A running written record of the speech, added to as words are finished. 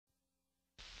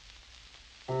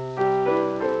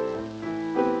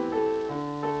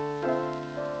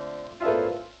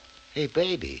Hey,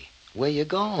 baby, where you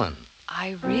going?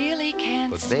 I really can't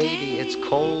But, stay. baby, it's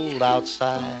cold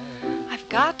outside. I've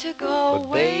got to go But,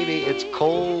 away. baby, it's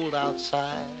cold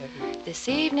outside. This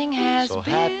evening has So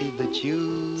been happy that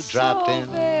you dropped in.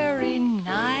 so very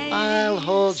nice. I'll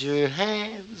hold your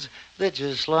hands. They're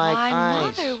just like My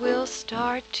ice. mother will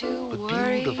start to But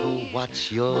worry. beautiful,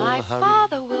 what's your My hurry?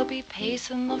 father will be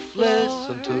pacing the floor.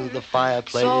 Listen to the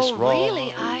fireplace so roar.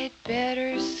 really I'd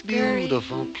better scurry.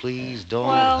 Beautiful, please don't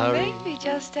well, hurry. maybe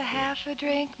just a half a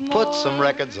drink more. Put some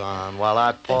records on while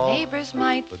I The pour. neighbors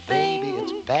might But think. baby,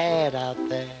 it's bad out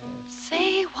there.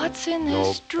 Say, what's in No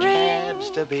this drink?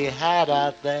 cabs to be had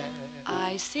out there.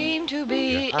 I seem to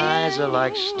be Your eyes in are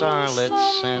like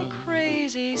starlets some and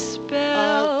crazy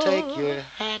spell. I'll take your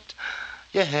hat.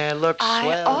 Your hair looks I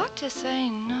swell. ought to say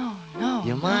no.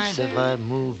 You mind no, if I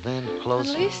move in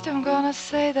closer? At least I'm gonna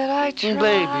say that I tried.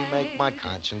 Baby, make my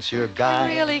conscience your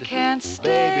guide. I really can't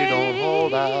stay. Baby, don't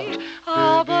hold out.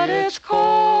 Oh, Baby, but it's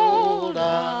cold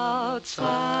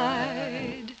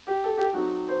outside.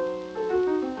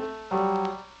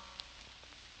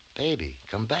 Baby,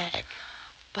 come back.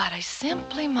 But I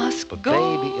simply must But go.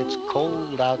 baby, it's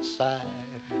cold outside.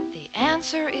 The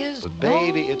answer is But no.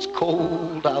 baby, it's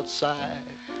cold outside.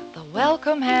 The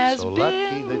welcome has So been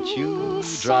lucky that you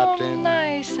so dropped in.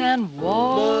 nice and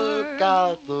warm. Look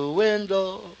out the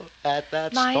window at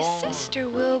that My storm. sister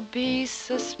will be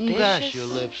suspicious. Gosh, your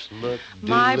lips look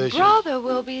My delicious. brother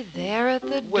will be there at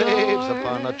the Waves door.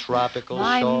 upon a tropical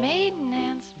My shore. maiden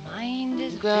aunt's mind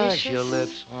is Gosh, vicious. your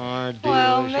lips are delicious.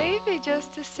 Well, maybe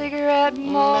just a cigarette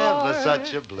more. Never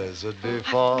such a blizzard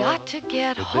before. I've got to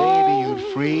get But home. baby,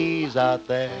 you'd freeze out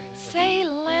there. Say,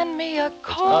 lend me a It's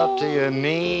coat. up to your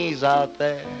knees out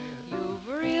there. You've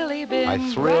really been I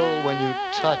thrill when you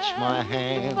grand. touch my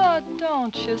hand. But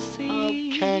don't you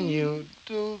see? How can you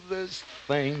do this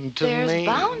thing to There's me?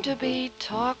 bound to be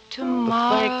talk To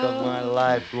tomorrow. think of my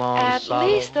lifelong At sorrow.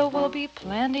 least there will be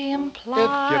plenty implied. If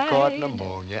you caught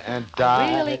pneumonia and I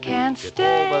died, really can't get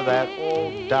stay. over that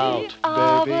old doubt,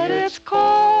 Oh, baby. but it's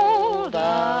cold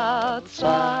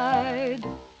outside.